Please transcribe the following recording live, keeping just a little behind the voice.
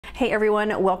Hey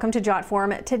everyone, welcome to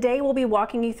Jotform. Today we'll be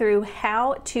walking you through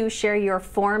how to share your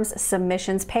forms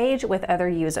submissions page with other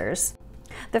users.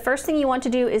 The first thing you want to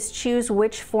do is choose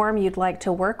which form you'd like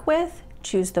to work with.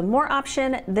 Choose the More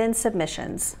option, then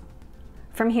Submissions.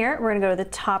 From here, we're going to go to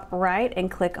the top right and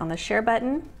click on the Share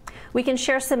button. We can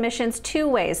share submissions two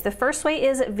ways. The first way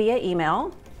is via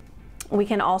email. We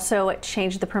can also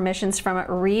change the permissions from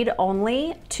read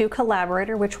only to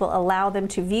collaborator, which will allow them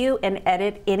to view and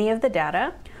edit any of the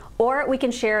data. Or we can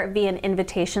share via an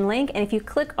invitation link, and if you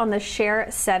click on the share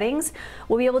settings,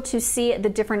 we'll be able to see the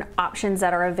different options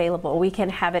that are available. We can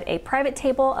have it a private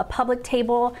table, a public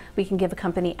table, we can give a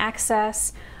company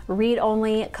access, read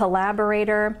only,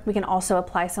 collaborator. We can also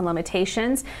apply some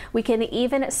limitations. We can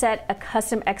even set a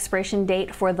custom expiration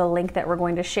date for the link that we're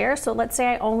going to share. So let's say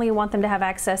I only want them to have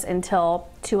access until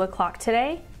 2 o'clock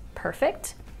today.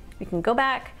 Perfect. We can go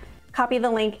back, copy the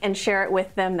link, and share it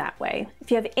with them that way.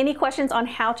 If you have any questions on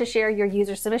how to share your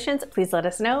user submissions, please let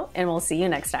us know, and we'll see you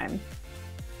next time.